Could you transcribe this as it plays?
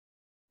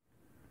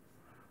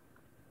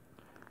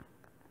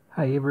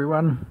Hey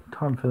everyone,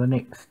 time for the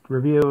next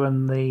review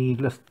in the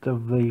list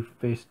of the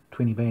first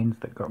 20 bands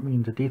that got me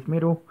into death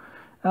metal.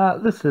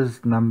 This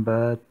is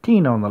number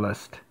 10 on the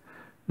list.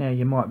 Now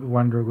you might be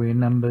wondering where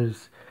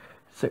numbers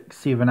 6,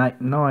 7, 8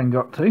 and 9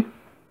 got to.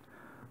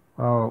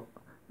 Well,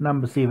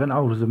 number 7,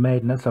 Old as a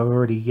Madness, I've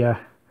already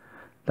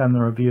done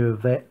the review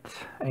of that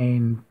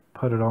and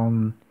put it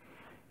on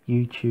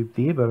YouTube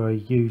there, but I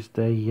used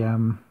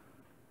a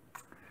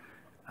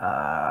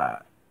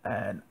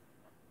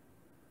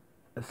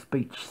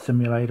speech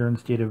simulator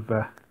instead of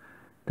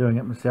doing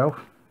it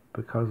myself,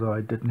 because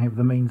I didn't have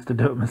the means to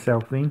do it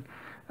myself then.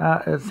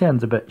 It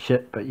sounds a bit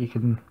shit, but you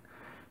can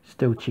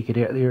still check it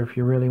out there if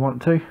you really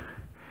want to.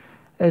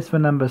 As for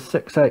number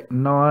 6, 8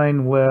 and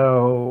 9,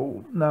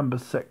 well, number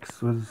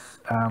 6 was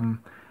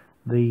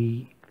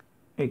the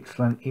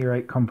excellent Air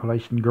 8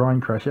 compilation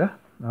Grind Crusher.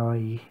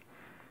 I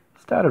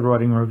started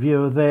writing a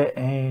review of that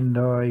and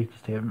I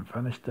just haven't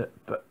finished it,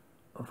 but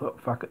I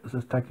thought, fuck it, this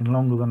is taking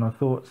longer than I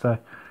thought, so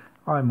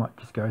I might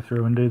just go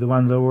through and do the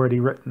ones I've already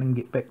written and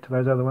get back to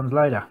those other ones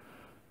later.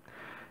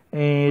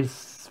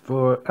 As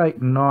for 8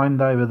 and 9,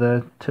 they were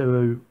the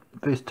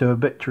first two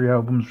Obituary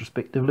albums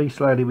respectively,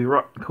 Slowly We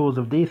Rot and Cause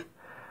of Death.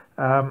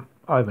 I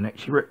haven't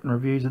actually written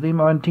reviews of them.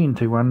 I intend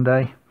to one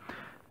day,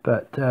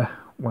 but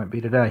won't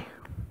be today.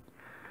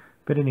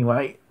 But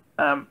anyway,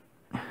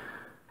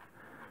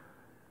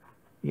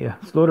 yeah,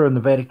 Slaughter in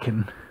the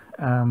Vatican.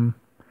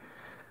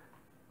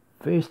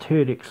 First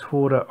heard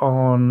Exhorder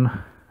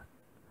on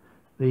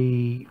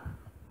the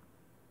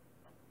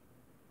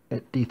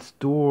At Death's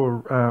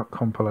Door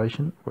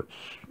compilation, which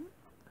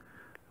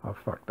I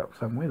fucked up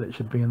somewhere. That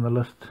should be in the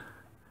list.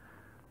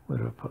 Where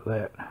did I put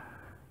that?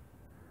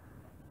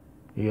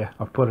 Yeah,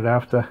 I've put it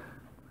after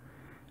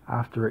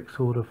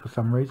Exhorder for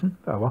some reason.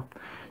 Oh well,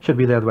 should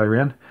be the other way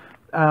around.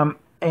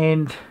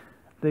 And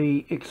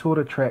the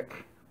Exhorder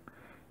track,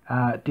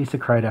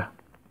 Desecrator.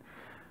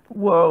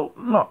 Well,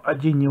 not a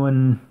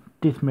genuine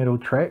death metal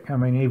track. I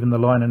mean, even the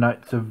liner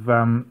notes of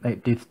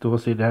At Death's Door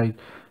said, hey,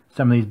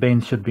 some of these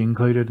bands should be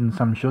included and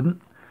some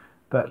shouldn't.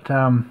 But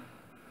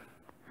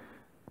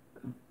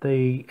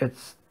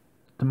it's,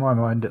 to my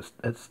mind,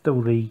 it's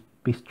still the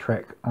best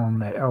track on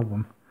that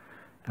album,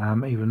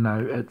 even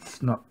though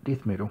it's not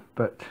death metal.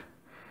 But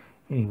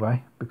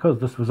anyway,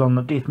 because this was on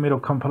the death metal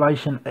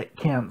compilation, it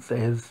counts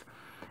as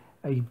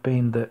a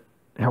band that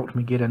helped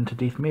me get into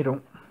death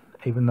metal,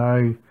 even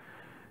though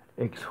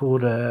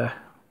Exhorder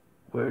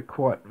were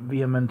quite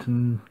vehement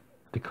in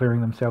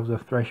declaring themselves a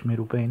thrash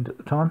metal band at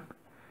the time.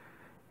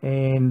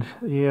 And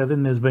yeah,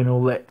 then there's been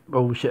all that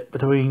bullshit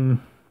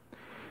between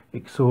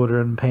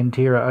Exhorder and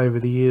Pantera over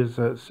the years,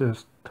 so it's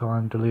just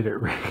time to let it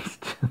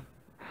rest.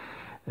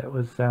 That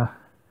was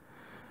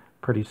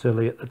pretty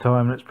silly at the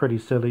time, and it's pretty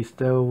silly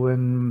still,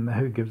 and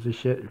who gives a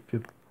shit? If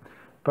you're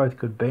both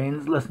good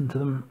bands, listen to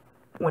them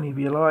whenever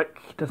you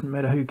like. It doesn't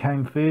matter who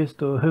came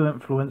first or who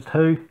influenced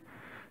who.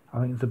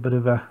 I think it's a bit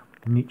of a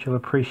mutual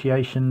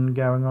appreciation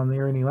going on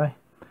there anyway.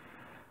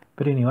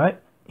 But anyway,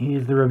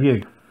 here's the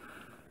review.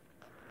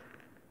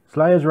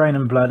 Slayer's Rain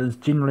and Blood is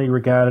generally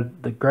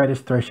regarded the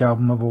greatest thrash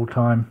album of all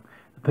time,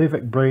 the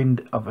perfect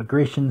blend of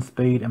aggression,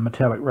 speed and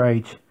metallic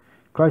rage,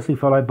 closely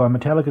followed by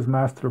Metallica's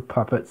Master of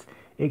Puppets,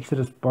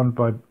 Exodus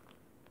Bonded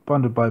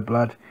by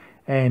Blood,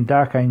 and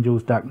Dark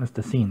Angel's Darkness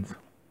Descends.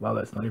 Well,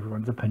 that's not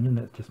everyone's opinion,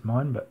 that's just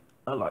mine, but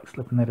I like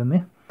slipping that in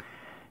there.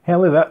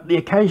 However, the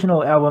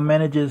occasional album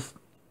manages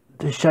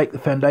to shake the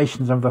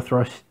foundations of the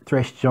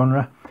thrash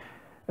genre,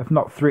 if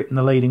not threaten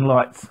the leading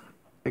lights.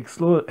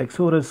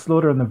 Exhorder's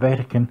Slaughter in the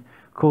Vatican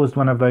caused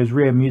one of those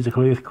rare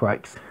musical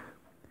earthquakes.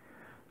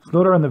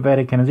 Slaughter in the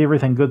Vatican is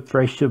everything good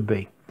thrash should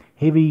be.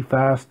 Heavy,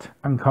 fast,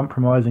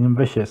 uncompromising and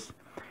vicious.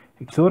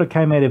 Exhorder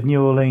came out of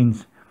New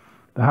Orleans,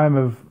 the home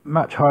of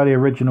much highly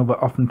original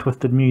but often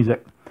twisted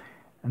music,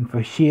 and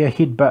for sheer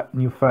headbutt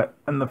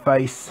in the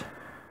face,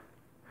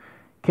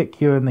 kick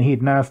you in the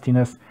head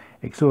nastiness,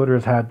 Exhorder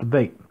is hard to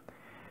beat.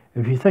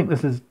 If you think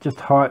this is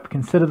just hype,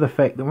 consider the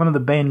fact that one of the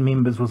band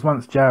members was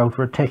once jailed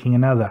for attacking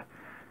another.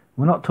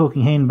 We're not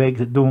talking handbags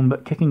at dawn,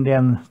 but kicking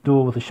down the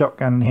door with a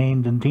shotgun in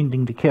hand,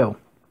 intending to kill.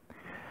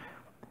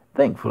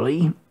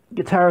 Thankfully,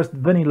 guitarist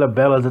Vinnie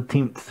LaBella's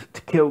attempt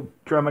to kill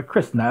drummer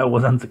Chris Nail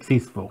was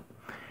unsuccessful.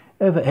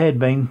 If it had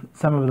been,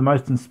 some of the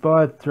most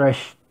inspired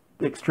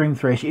extreme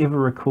thrash ever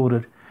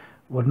recorded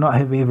would not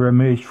have ever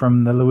emerged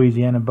from the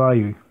Louisiana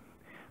bayou.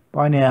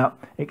 By now,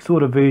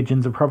 Exhorder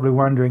virgins are probably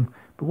wondering,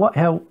 but what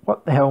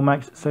the hell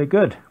makes it so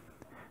good?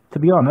 To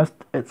be honest,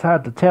 it's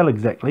hard to tell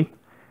exactly,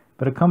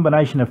 but a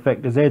combination of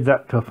factors adds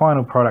up to a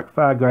final product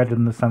far greater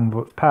than the sum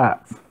of its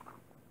parts.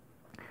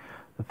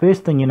 The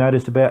first thing you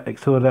notice about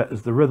Exhorder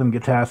is the rhythm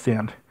guitar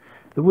sound.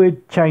 The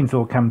word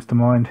chainsaw comes to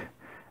mind.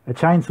 A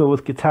chainsaw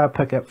with guitar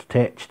pickups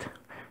attached,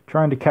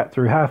 trying to cut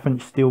through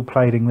half-inch steel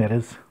plating, that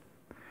is.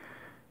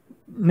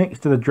 Next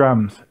to the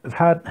drums, as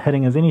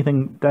hard-hitting as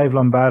anything Dave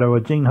Lombardo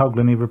or Gene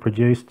Hoglan ever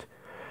produced,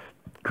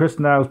 Chris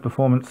Nail's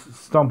performance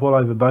stomp all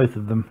over both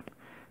of them.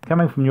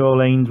 Coming from New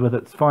Orleans with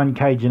its fine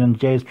Cajun and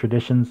jazz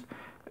traditions,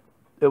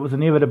 it was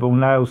inevitable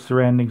Nail's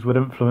surroundings would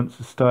influence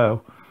the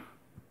style.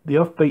 The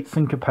offbeat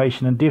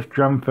syncopation and deft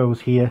drum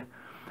fills here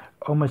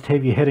almost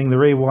have you hitting the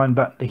rewind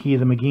button to hear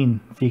them again,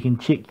 so you can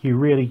check you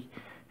really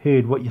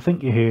heard what you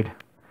think you heard.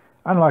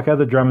 Unlike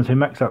other drummers who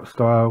mix up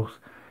styles,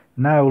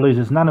 Nail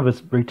loses none of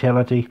his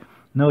brutality,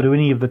 nor do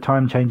any of the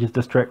time changes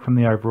distract from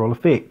the overall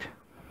effect.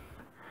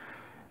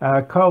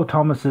 Kyle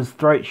Thomas's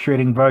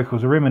throat-shredding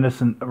vocals are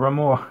reminiscent of a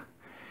more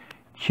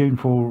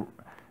tuneful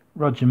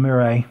Roger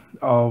Murray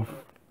of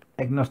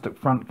Agnostic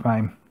Front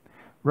fame.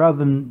 Rather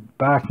than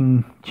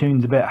barking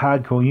tunes about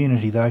hardcore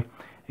unity, though,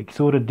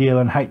 Exhorder deal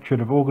in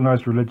hatred of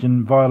organised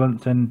religion,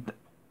 violence and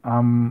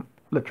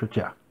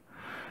literature.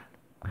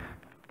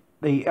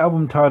 The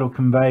album title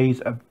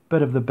conveys a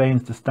bit of the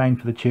band's disdain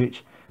for the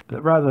church,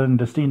 but rather than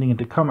descending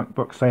into comic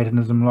book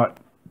Satanism like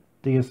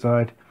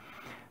Deicide,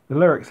 the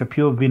lyrics are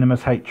pure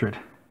venomous hatred.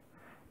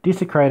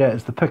 Desecrator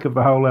is the pick of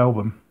the whole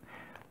album.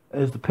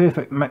 It is the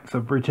perfect mix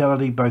of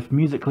brutality both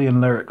musically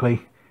and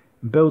lyrically,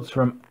 and builds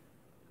from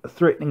a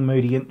threatening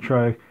moody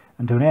intro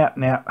into an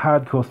out-and-out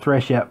hardcore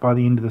thrash-out by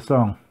the end of the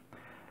song.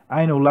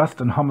 Anal lust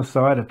and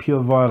homicide are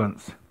pure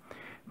violence.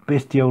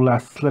 Bestial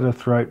lust slit her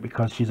throat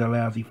because she's a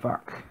lousy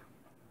fuck.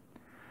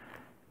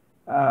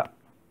 The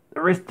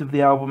rest of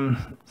the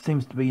album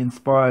seems to be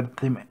inspired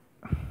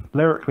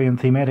lyrically and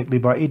thematically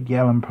by Edgar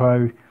Allan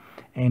Poe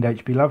and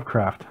H.P.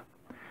 Lovecraft.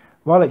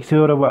 While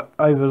Exhorder were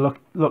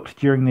overlooked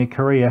during their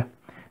career,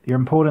 their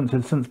importance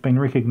has since been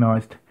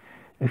recognised.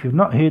 If you've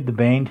not heard the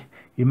band,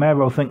 you may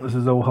well think this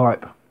is all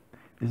hype.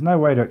 There's no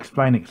way to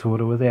explain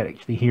Exhorder without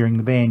actually hearing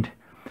the band.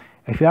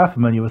 If you are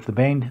familiar with the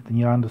band, then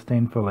you'll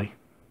understand fully.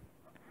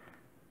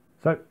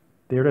 So,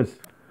 there it is.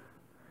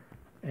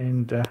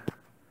 And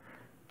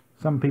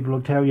some people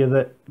will tell you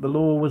that The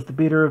Law was the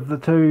better of the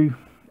two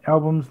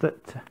albums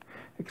that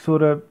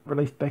Exhorder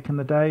released back in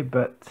the day,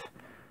 but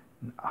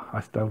I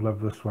still love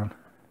this one.